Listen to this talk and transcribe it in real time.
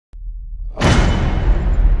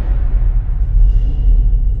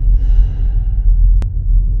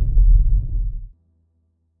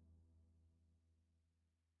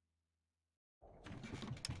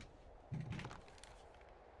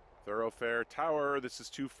Thoroughfare Tower, this is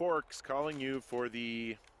Two Forks calling you for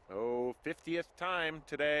the, 50th time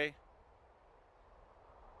today.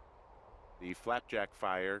 The flapjack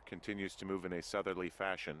fire continues to move in a southerly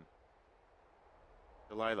fashion.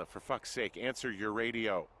 Delilah, for fuck's sake, answer your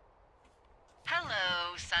radio.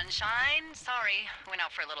 Hello, sunshine. Sorry, went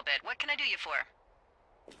out for a little bit. What can I do you for?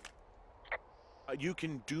 You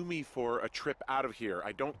can do me for a trip out of here.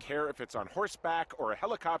 I don't care if it's on horseback or a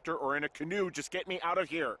helicopter or in a canoe. Just get me out of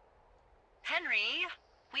here. Henry,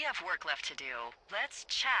 we have work left to do. Let's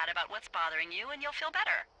chat about what's bothering you and you'll feel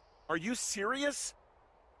better. Are you serious?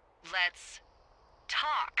 Let's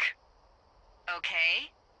talk. Okay?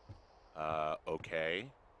 Okay.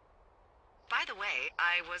 By the way,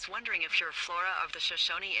 I was wondering if your Flora of the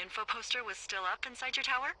Shoshone info poster was still up inside your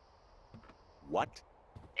tower? What?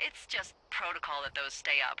 It's just protocol that those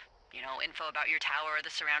stay up. You know, info about your tower, the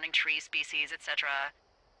surrounding tree species, etc.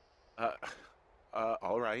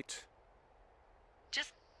 All right.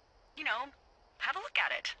 Just, you know, have a look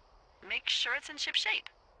at it. Make sure it's in ship shape.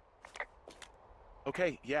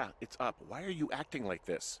 Okay, yeah, it's up. Why are you acting like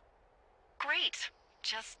this? Great.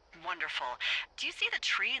 Just wonderful. Do you see the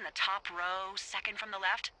tree in the top row, second from the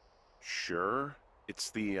left? Sure. It's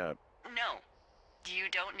the, No. You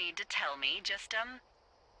don't need to tell me. Just,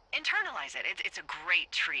 internalize it. It's a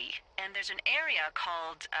great tree. And there's an area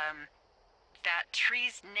called, that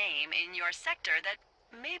tree's name in your sector that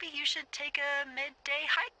maybe you should take a midday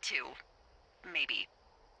hike to. Maybe.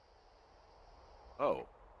 Oh,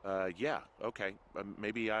 yeah, okay.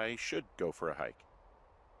 Maybe I should go for a hike.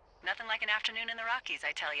 Nothing like an afternoon in the Rockies,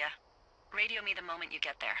 I tell ya. Radio me the moment you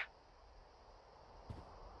get there.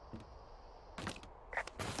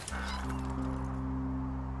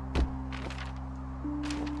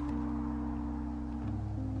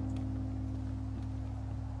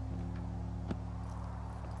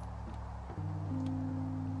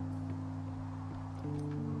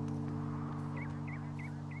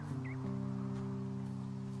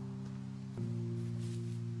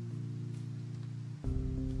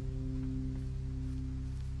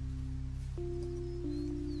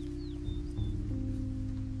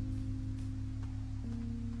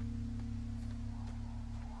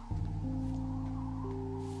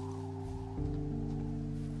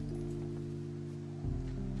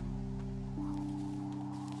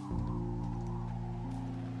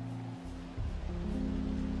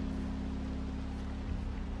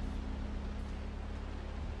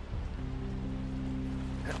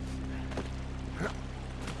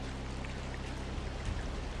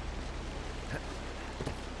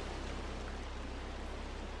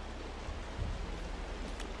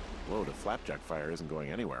 Whoa, the flapjack fire isn't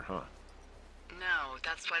going anywhere, huh? No,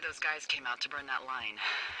 that's why those guys came out to burn that line.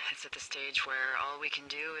 It's at the stage where all we can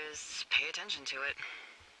do is pay attention to it.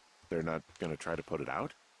 They're not gonna try to put it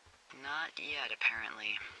out? Not yet,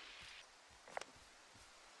 apparently.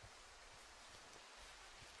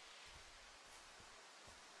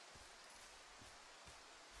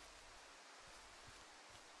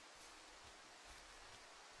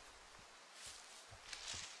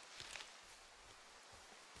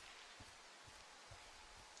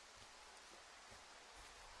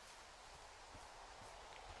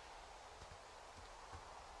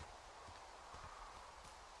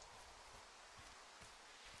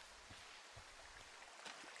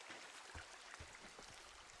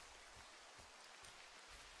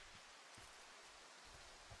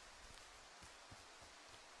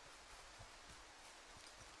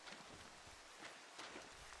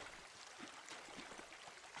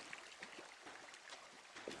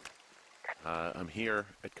 I'm here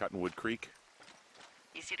at Cottonwood Creek.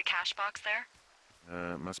 You see the cash box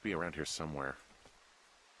there? Must be around here somewhere.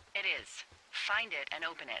 It is. Find it and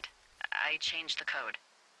open it. I changed the code.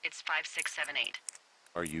 It's 5678.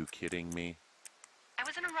 Are you kidding me? I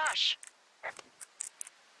was in a rush.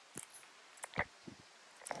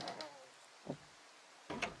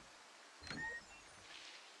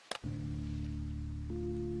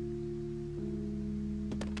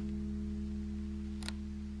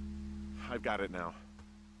 I've got it now.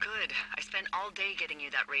 Good. I spent all day getting you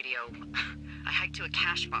that radio. I hiked to a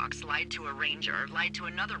cash box, lied to a ranger, lied to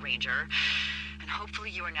another ranger, and hopefully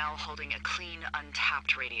you are now holding a clean,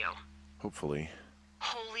 untapped radio. Hopefully.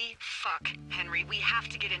 Holy fuck, Henry, we have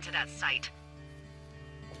to get into that site.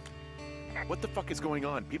 What the fuck is going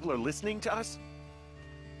on? People are listening to us?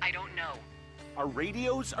 I don't know. Our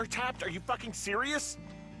radios are tapped? Are you fucking serious?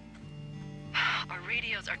 Our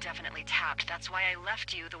radios are definitely tapped. That's why I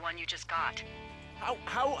left you the one you just got.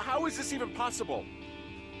 How is this even possible?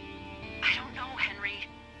 I don't know, Henry.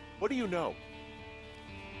 What do you know?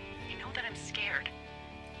 You know that I'm scared.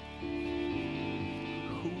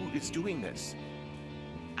 Who is doing this?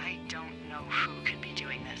 I don't know who could be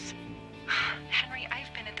doing this. Henry,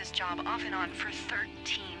 I've been at this job off and on for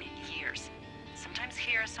 13 years. Sometimes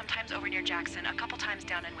here, sometimes over near Jackson, a couple times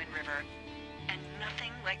down in Wind River. And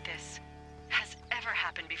nothing like this has ever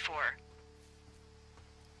happened before.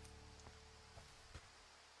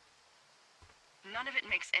 None of it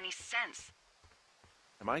makes any sense.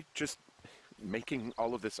 Am I just making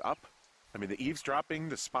all of this up? I mean, the eavesdropping,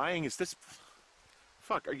 the spying, is this...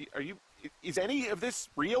 Fuck, is any of this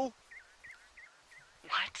real?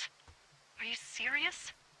 What? Are you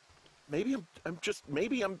serious? Maybe I'm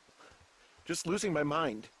just losing my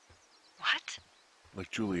mind. What?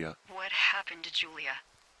 Like Julia. What happened to Julia?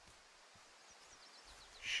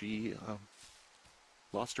 She,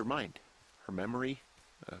 lost her mind. Her memory.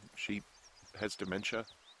 She has dementia.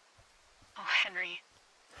 Oh, Henry.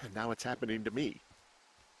 And now it's happening to me.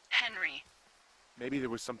 Henry. Maybe there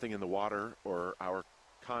was something in the water, or our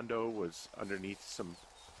condo was underneath some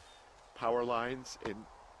power lines,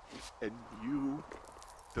 and you,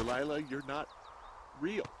 Delilah, you're not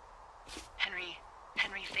real. Henry,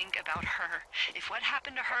 think about her. If what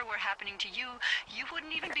happened to her were happening to you, you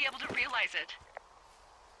wouldn't even be able to realize it.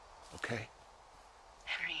 Okay.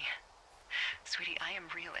 Henry, sweetie, I am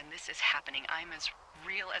real and this is happening. I'm as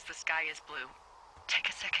real as the sky is blue. Take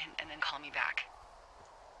a second and then call me back.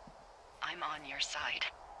 I'm on your side.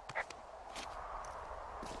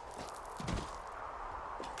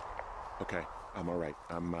 Okay, I'm all right.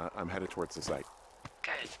 I'm headed towards the site.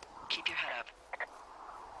 Good. Keep your head up.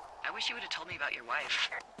 I wish you would have told me about your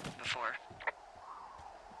wife before.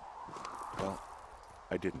 Well,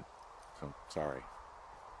 I didn't. So, sorry.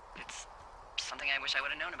 It's something I wish I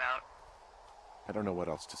would have known about. I don't know what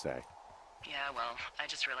else to say. Yeah, well, I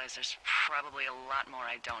just realized there's probably a lot more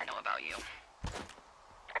I don't know about you.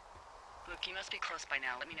 Look, you must be close by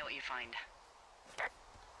now. Let me know what you find.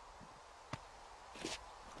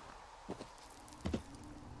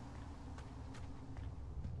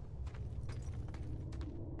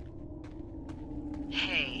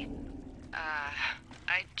 Hey,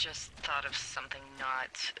 I just thought of something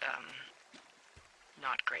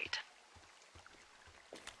not great.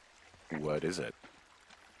 What is it?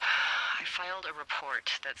 I filed a report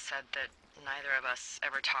that said that neither of us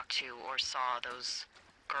ever talked to or saw those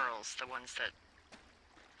girls, the ones that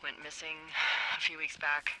went missing a few weeks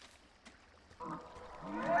back.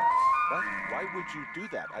 What? Why would you do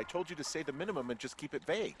that? I told you to say the minimum and just keep it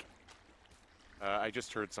vague. I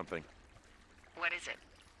just heard something. What is it?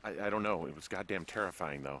 I don't know. It was goddamn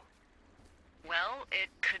terrifying, though. Well, it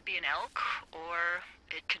could be an elk, or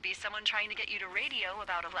it could be someone trying to get you to radio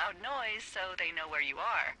about a loud noise so they know where you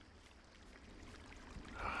are.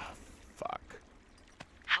 Fuck.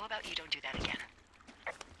 How about you don't do that again?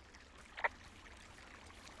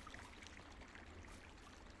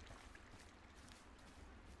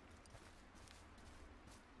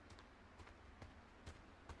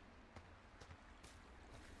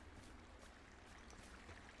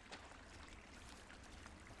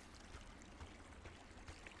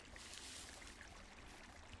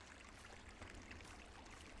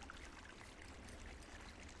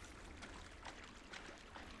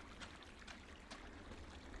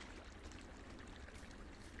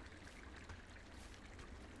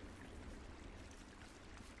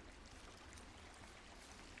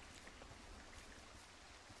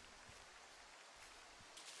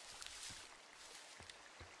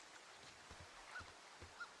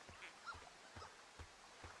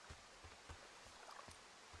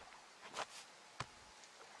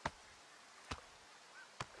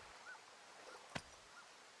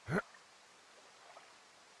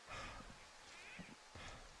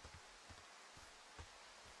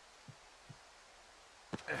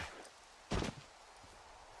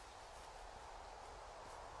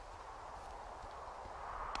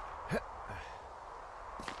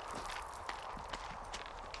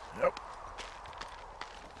 Nope.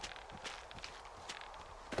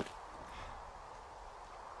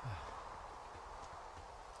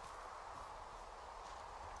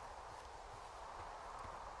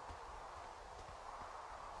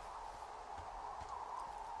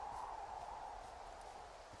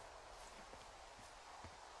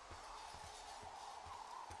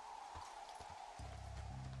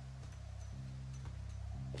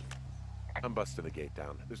 I'm busting the gate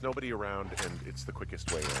down. There's nobody around, and it's the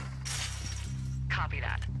quickest way in. Copy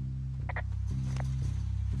that.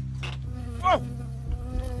 Whoa!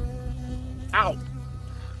 Ow!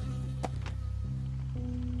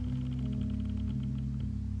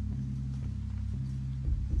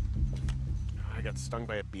 I got stung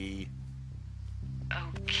by a bee.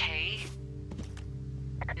 Okay.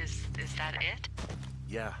 Is that it?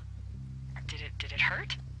 Yeah. Did it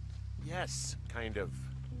hurt? Yes, kind of.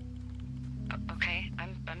 Okay,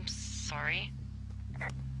 I'm sorry.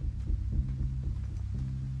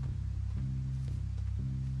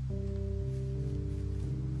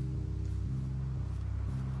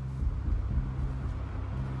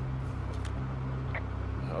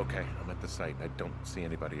 Okay, I'm at the site. I don't see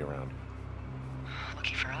anybody around.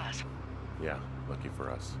 Lucky for us. Yeah, lucky for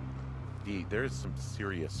us. Dee, there's some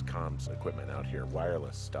serious comms equipment out here,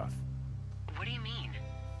 wireless stuff. What do you mean?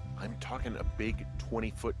 I'm talking a big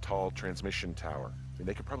 20-foot tall transmission tower. I mean,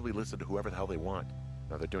 they could probably listen to whoever the hell they want.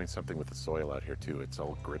 Now they're doing something with the soil out here too. It's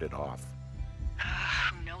all gridded off.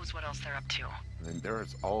 Who knows what else they're up to? I mean,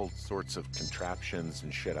 there's all sorts of contraptions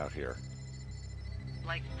and shit out here.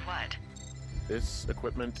 Like what? This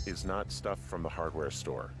equipment is not stuff from the hardware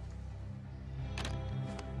store.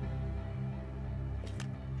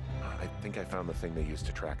 I think I found the thing they used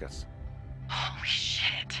to track us. Holy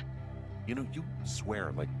shit. You know, you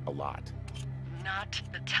swear like a lot. Not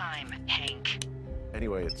the time, Hank.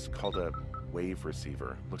 Anyway, it's called a wave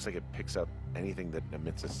receiver. Looks like it picks up anything that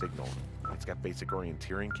emits a signal. It's got basic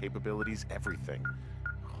orienteering capabilities, everything.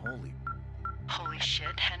 Holy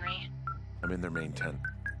shit, Henry. I'm in their main tent.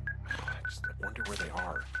 I wonder where they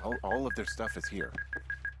are. All of their stuff is here.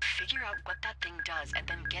 Figure out what that thing does and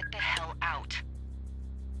then get the hell out.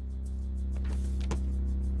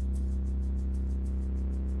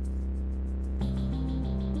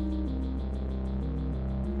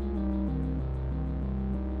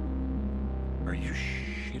 Are you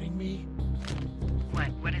shitting me?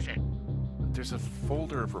 What is it? There's a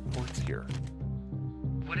folder of reports here.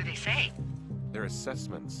 What do they say? They're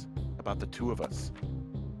assessments about the two of us.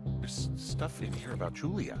 There's stuff in here about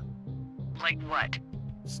Julia. Like what?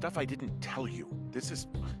 Stuff I didn't tell you. This is...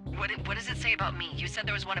 What does it say about me? You said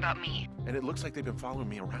there was one about me. And it looks like they've been following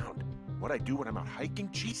me around. What I do when I'm out hiking?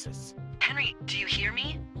 Jesus. Henry, do you hear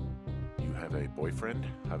me? You have a boyfriend,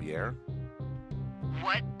 Javier?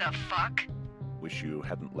 What the fuck? Wish you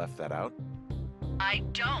hadn't left that out. I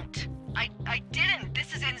don't. I didn't.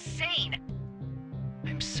 This is insane.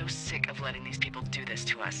 I'm so sick of letting these people do this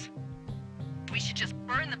to us. We should just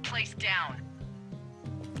burn the place down.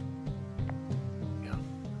 Yeah,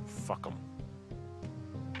 fuck them.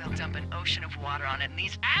 They'll dump an ocean of water on it, and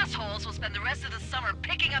these assholes will spend the rest of the summer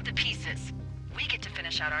picking up the pieces. We get to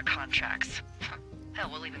finish out our contracts. Hell,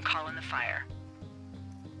 we'll even call in the fire.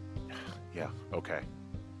 Yeah, okay.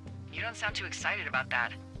 You don't sound too excited about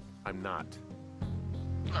that. I'm not.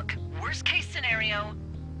 Look, worst case scenario...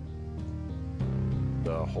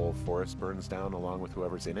 The whole forest burns down along with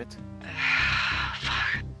whoever's in it?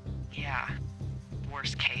 Fuck. Yeah,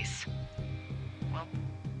 worst case. Well,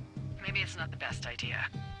 maybe it's not the best idea.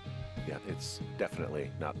 Yeah, it's definitely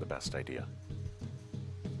not the best idea.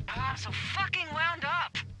 I'm so fucking wound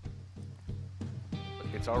up!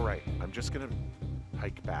 It's all right. I'm just gonna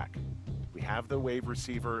hike back. We have the wave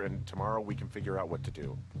receiver, and tomorrow we can figure out what to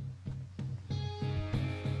do.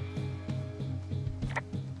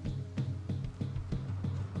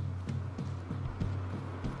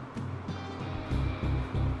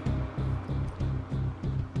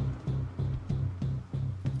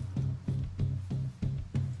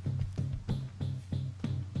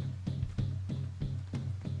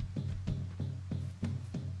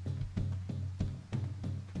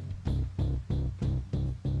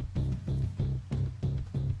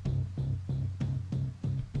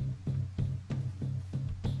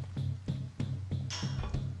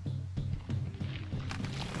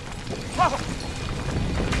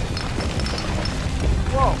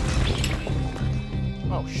 Whoa!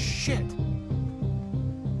 Oh, shit!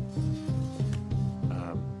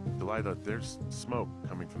 Delilah, there's smoke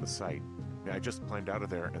coming from the site. I just climbed out of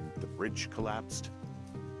there and the bridge collapsed.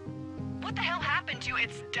 What the hell happened to you?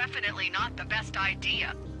 It's definitely not the best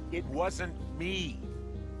idea. It wasn't me!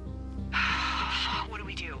 What do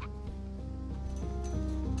we do?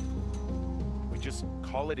 We just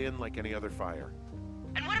call it in like any other fire.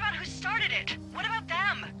 And what about who started it? What about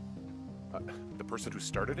them? The person who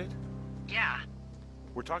started it? Yeah.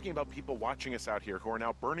 We're talking about people watching us out here who are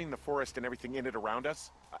now burning the forest and everything in it around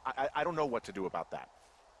us. I don't know what to do about that.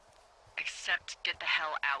 Except get the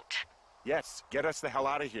hell out. Yes, get us the hell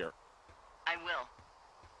out of here. I will.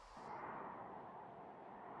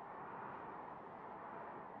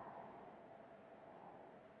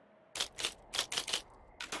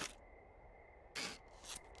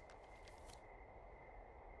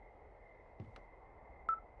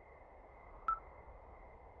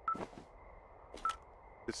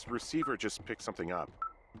 This receiver just picked something up.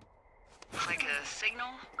 Like a signal?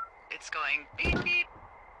 It's going beep beep.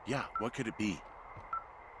 Yeah, what could it be?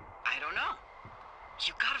 I don't know.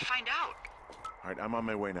 find out. All right, I'm on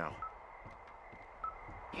my way now.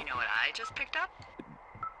 You know what I just picked up?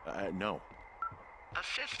 No. A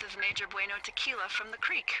fifth of Major Bueno tequila from the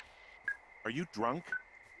creek. Are you drunk?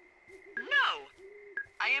 No!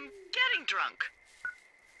 I am getting drunk.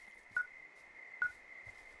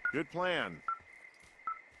 Good plan.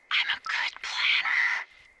 I'm a good planner.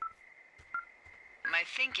 My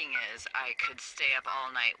thinking is I could stay up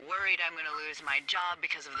all night worried I'm gonna lose my job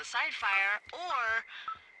because of the side fire, or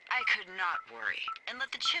I could not worry and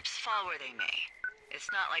let the chips fall where they may. It's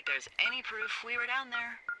not like there's any proof we were down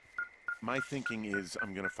there. My thinking is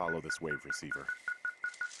I'm gonna follow this wave receiver.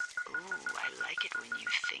 Ooh, I like it when you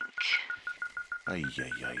think. Ay,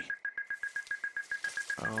 ay, ay.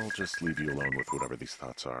 I'll just leave you alone with whatever these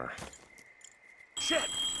thoughts are. Shit!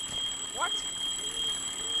 What?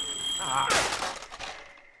 Ah!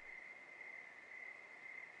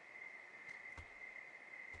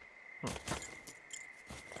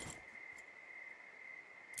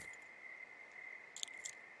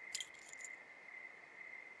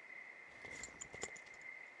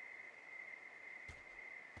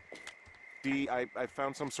 See, I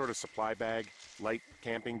found some sort of supply bag, light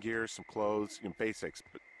camping gear, some clothes, basics,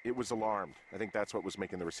 but it was alarmed. I think that's what was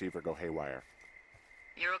making the receiver go haywire.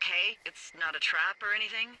 You're okay? It's not a trap or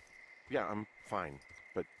anything? Yeah, I'm fine,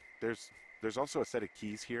 but there's also a set of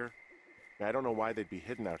keys here. Now, I don't know why they'd be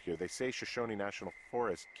hidden out here. They say Shoshone National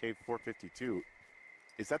Forest, Cave 452.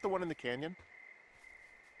 Is that the one in the canyon?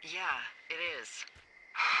 Yeah, it is.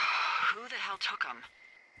 Who the hell took them?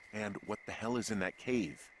 And what the hell is in that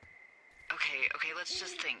cave? Okay, let's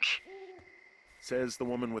just think. Says the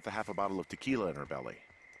woman with a half a bottle of tequila in her belly.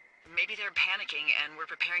 Maybe they're panicking and we're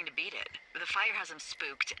preparing to beat it. The fire has them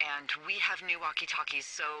spooked, and we have new walkie-talkies,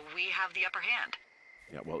 so we have the upper hand.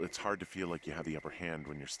 Yeah, well, it's hard to feel like you have the upper hand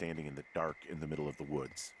when you're standing in the dark in the middle of the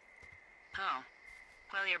woods. Oh.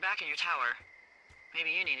 Well, you're back in your tower.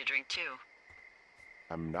 Maybe you need a drink, too.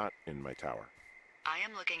 I'm not in my tower. I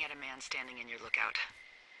am looking at a man standing in your lookout.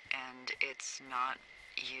 And it's not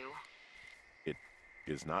you? It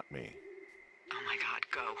is not me. Oh my god,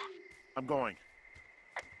 go. I'm going.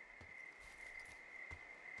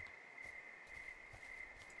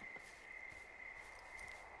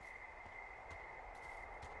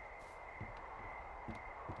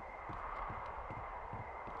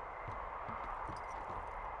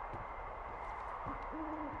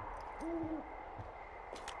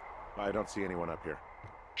 I don't see anyone up here.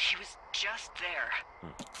 He was just there.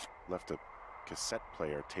 Left a cassette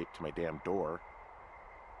player taped to my damn door.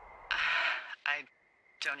 I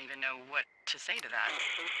don't even know what to say to that. I'm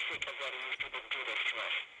so sick of letting these people do this to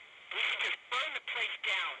us. We should just burn the place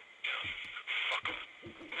down. Fuck them.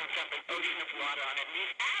 We'll dump an ocean of water on it, and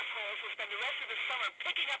these assholes will spend the rest of the summer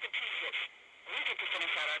picking up the pieces. We get to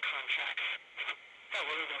finish out our contracts. Hell,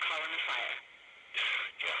 we'll even call in the fire.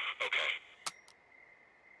 Yeah, okay.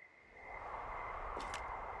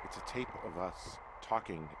 It's a tape of us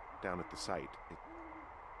talking down at the site. It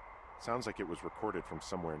sounds like it was recorded from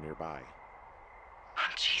somewhere nearby.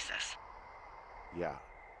 Oh, Jesus. Yeah,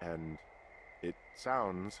 and it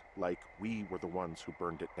sounds like we were the ones who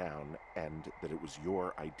burned it down and that it was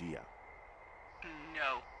your idea.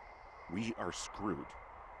 No. We are screwed.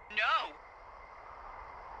 No!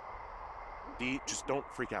 Dee, just don't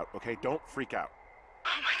freak out, okay? Don't freak out.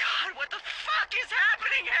 Oh my god, what the fuck is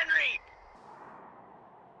happening, Henry?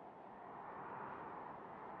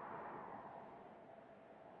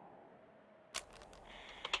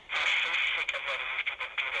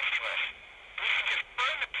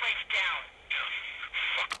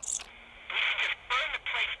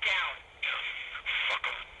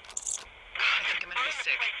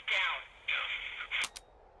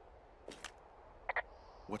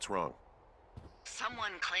 What's wrong?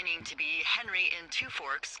 Someone claiming to be Henry in Two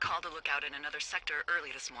Forks called a lookout in another sector early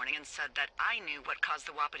this morning and said that I knew what caused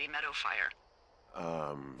the Wapiti Meadow fire.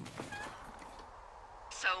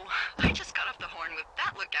 So, I just got off the horn with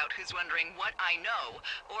that lookout who's wondering what I know,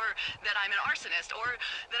 or that I'm an arsonist, or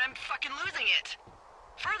that I'm fucking losing it.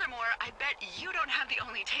 Furthermore, I bet you don't have the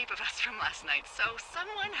only tape of us from last night, so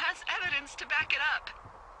someone has evidence to back it up.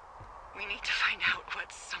 We need to find out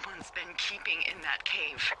what someone's been keeping in that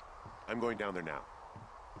cave. I'm going down there now.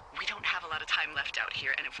 We don't have a lot of time left out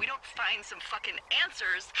here, and if we don't find some fucking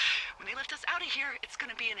answers, when they lift us out of here, it's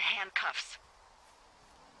gonna be in handcuffs.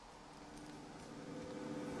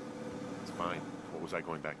 It's fine. What was I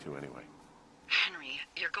going back to anyway? Henry,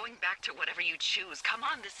 you're going back to whatever you choose. Come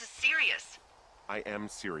on, this is serious. I am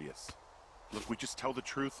serious. Look, we just tell the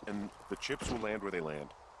truth, and the chips will land where they land.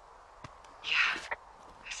 Yeah,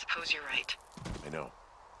 I suppose you're right. I know.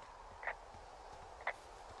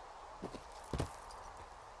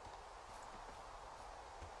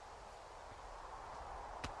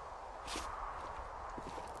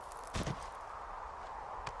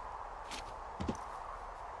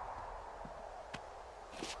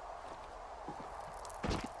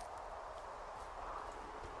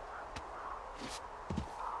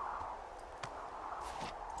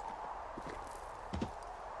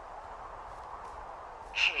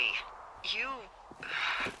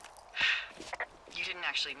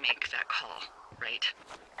 actually make that call, right?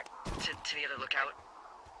 To the other lookout.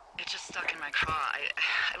 It just stuck in my craw.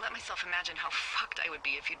 I let myself imagine how fucked I would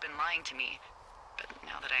be if you'd been lying to me. But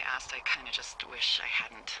now that I asked, I kind of just wish I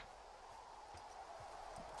hadn't.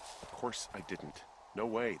 Of course I didn't. No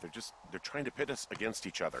way. They're trying to pit us against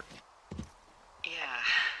each other. Yeah,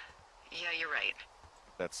 you're right.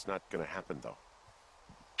 That's not gonna happen, though.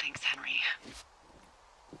 Thanks, Henry.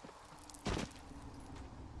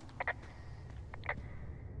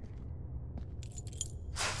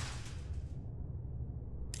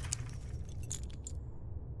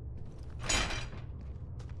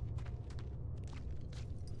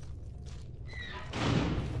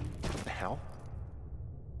 What the hell?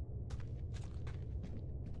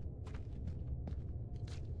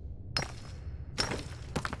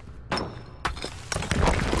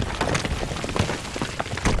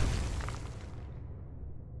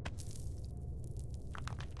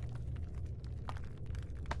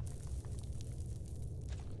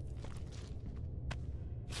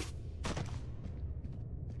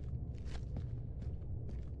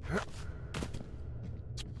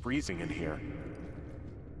 Freezing in here.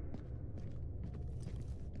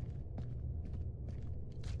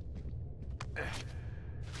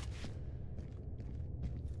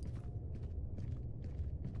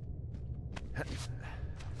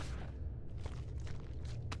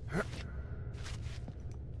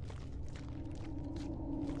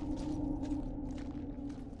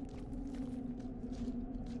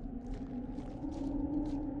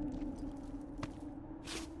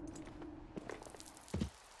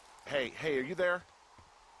 Hey, are you there?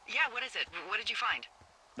 Yeah, what is it? What did you find?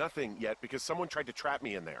 Nothing yet, because someone tried to trap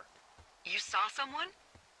me in there. You saw someone?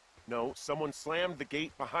 No, someone slammed the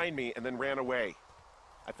gate behind me and then ran away.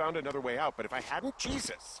 I found another way out, but if I hadn't,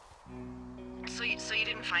 Jesus! So you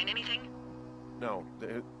didn't find anything? No,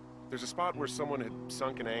 there's a spot where someone had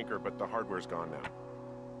sunk an anchor, but the hardware's gone now.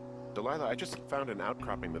 Delilah, I just found an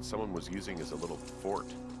outcropping that someone was using as a little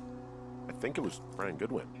fort. I think it was Brian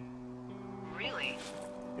Goodwin. Really?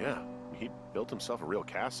 Yeah, he built himself a real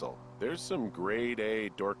castle. There's some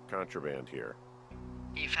grade-A dork contraband here.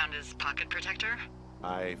 You found his pocket protector?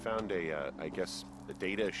 I found I guess, a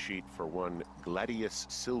data sheet for one Gladius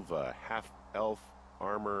Silva, half-elf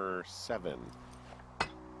armor 7.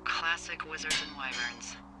 Classic wizards and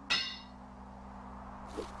wyverns.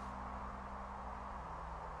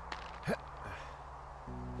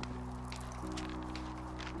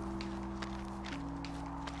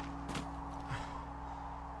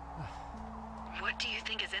 What do you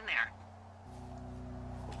think is in there?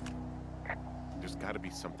 There's gotta be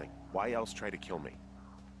something. Why else try to kill me?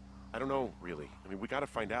 I don't know, really. I mean, we gotta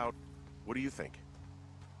find out. What do you think?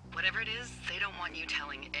 Whatever it is, they don't want you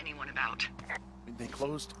telling anyone about. I mean, they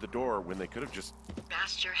closed the door when they could have just...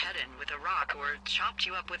 Bashed your head in with a rock or chopped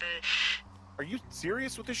you up with a Are you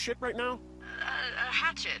serious with this shit right now?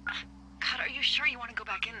 hatchet. God, are you sure you want to go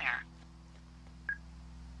back in there?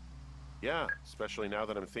 Yeah, especially now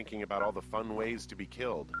that I'm thinking about all the fun ways to be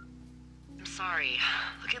killed. I'm sorry.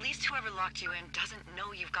 Look, at least whoever locked you in doesn't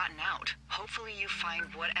know you've gotten out. Hopefully you find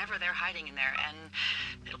whatever they're hiding in there, and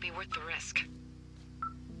it'll be worth the risk.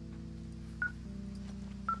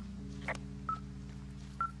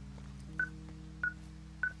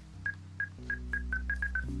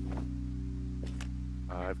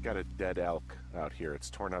 I've got a dead elk out here. It's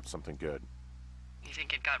torn up something good. You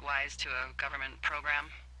think it got wise to a government program?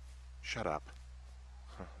 Shut up.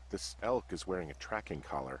 Huh. This elk is wearing a tracking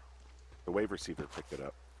collar. The wave receiver picked it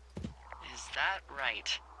up. Is that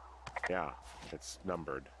right? Yeah, it's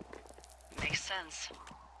numbered. Makes sense.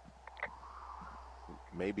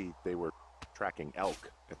 Maybe they were tracking elk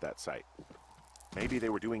at that site. Maybe they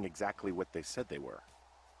were doing exactly what they said they were.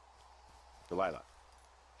 Delilah.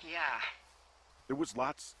 Yeah. There was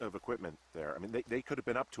lots of equipment there. I mean, they could have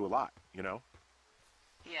been up to a lot, you know?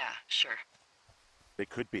 Yeah, sure. They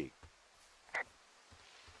could be.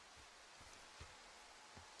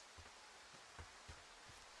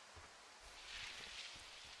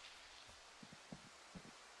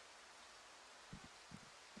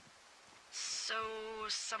 So,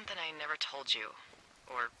 something I never told you,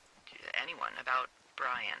 or anyone, about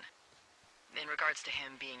Brian. In regards to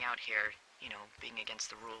him being out here, you know, being against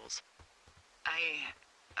the rules.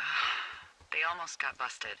 They almost got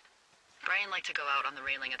busted. Brian liked to go out on the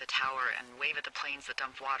railing of the tower and wave at the planes that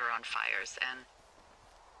dumped water on fires, and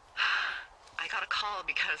I got a call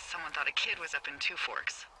because someone thought a kid was up in Two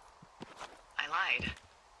Forks. I lied,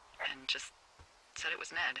 and just said it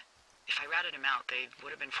was Ned. If I ratted him out, they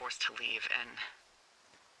would have been forced to leave, and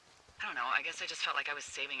I don't know, I guess I just felt like I was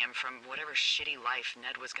saving him from whatever shitty life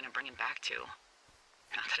Ned was gonna bring him back to.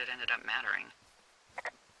 Not that it ended up mattering.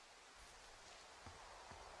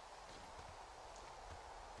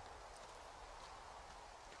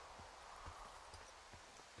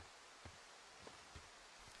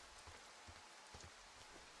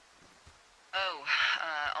 Oh,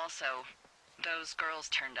 also, those girls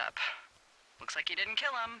turned up. Looks like you didn't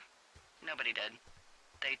kill them. Nobody did.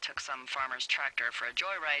 They took some farmer's tractor for a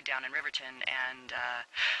joyride down in Riverton and,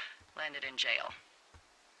 landed in jail.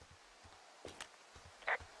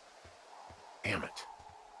 Damn it.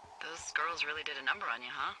 Those girls really did a number on you,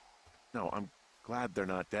 huh? No, I'm glad they're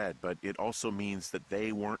not dead, but it also means that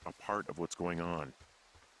they weren't a part of what's going on.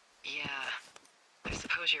 Yeah, I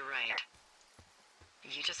suppose you're right.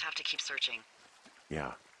 You just have to keep searching.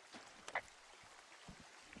 Yeah.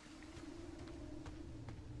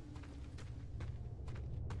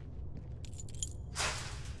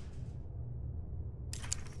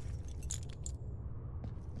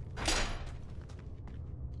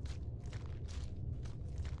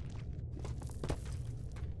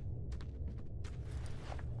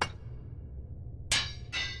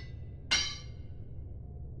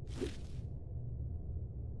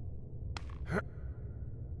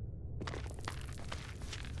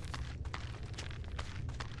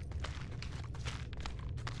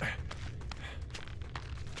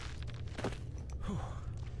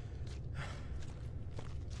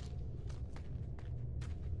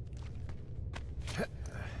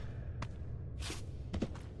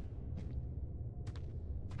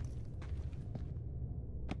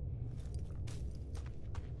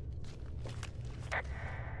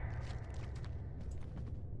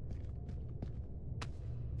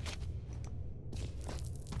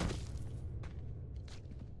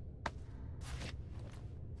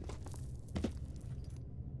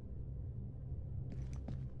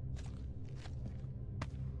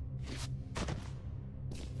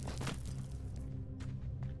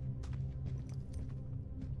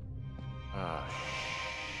 Ah,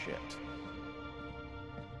 shit.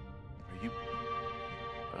 Are you...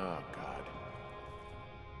 Oh, God.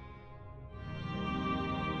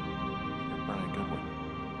 You're Brian Goodwin.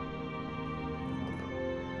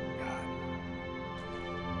 God.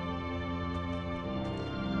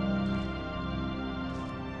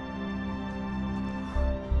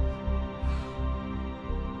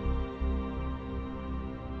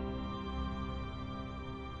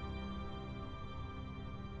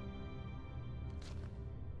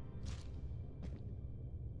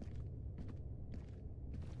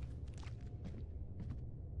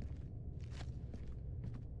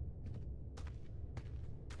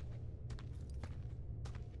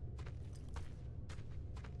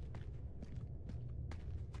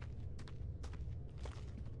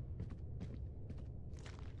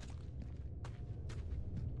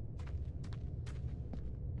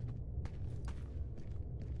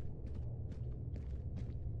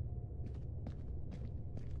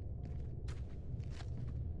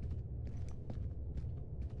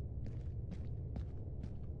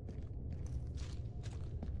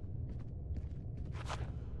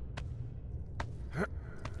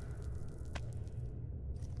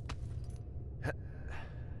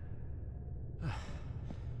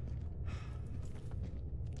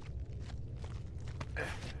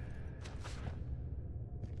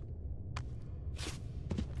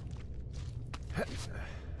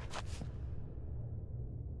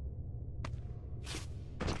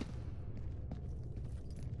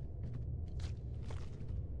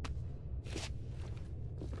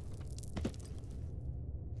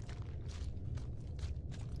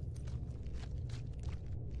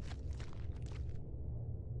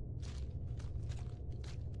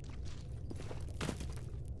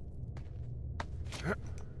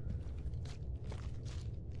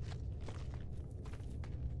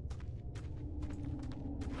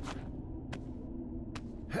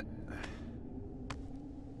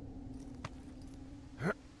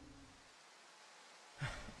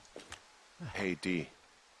 Hey, Dee.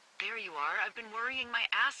 There you are. I've been worrying my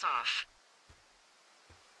ass off.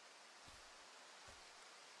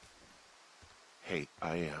 Hey,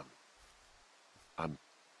 I'm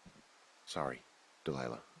sorry,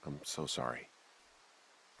 Delilah. I'm so sorry.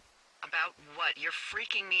 About what? You're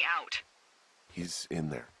freaking me out. He's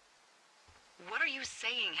in there. What are you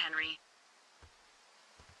saying, Henry?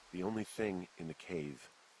 The only thing in the cave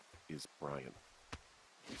is Brian.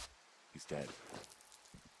 He's dead.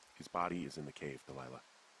 His body is in the cave, Delilah.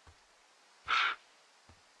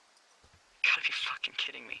 Gotta be fucking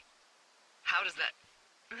kidding me. How does that...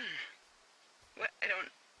 What? I don't...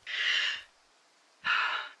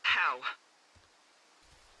 How?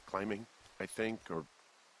 Climbing, I think, or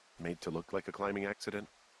made to look like a climbing accident.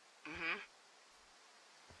 Mm-hmm.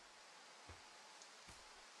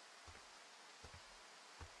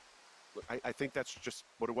 Look, I think that's just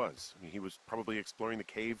what it was. I mean, he was probably exploring the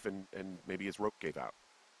cave and maybe his rope gave out.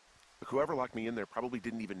 Look, whoever locked me in there probably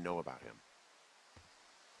didn't even know about him.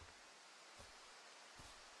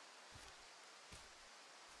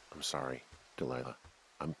 I'm sorry, Delilah.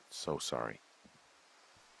 I'm so sorry.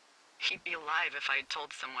 He'd be alive if I'd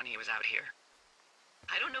told someone he was out here.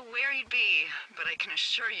 I don't know where he'd be, but I can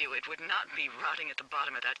assure you it would not be rotting at the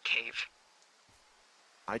bottom of that cave.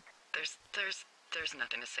 There's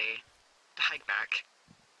nothing to say. Hike back.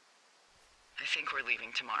 I think we're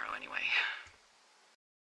leaving tomorrow anyway.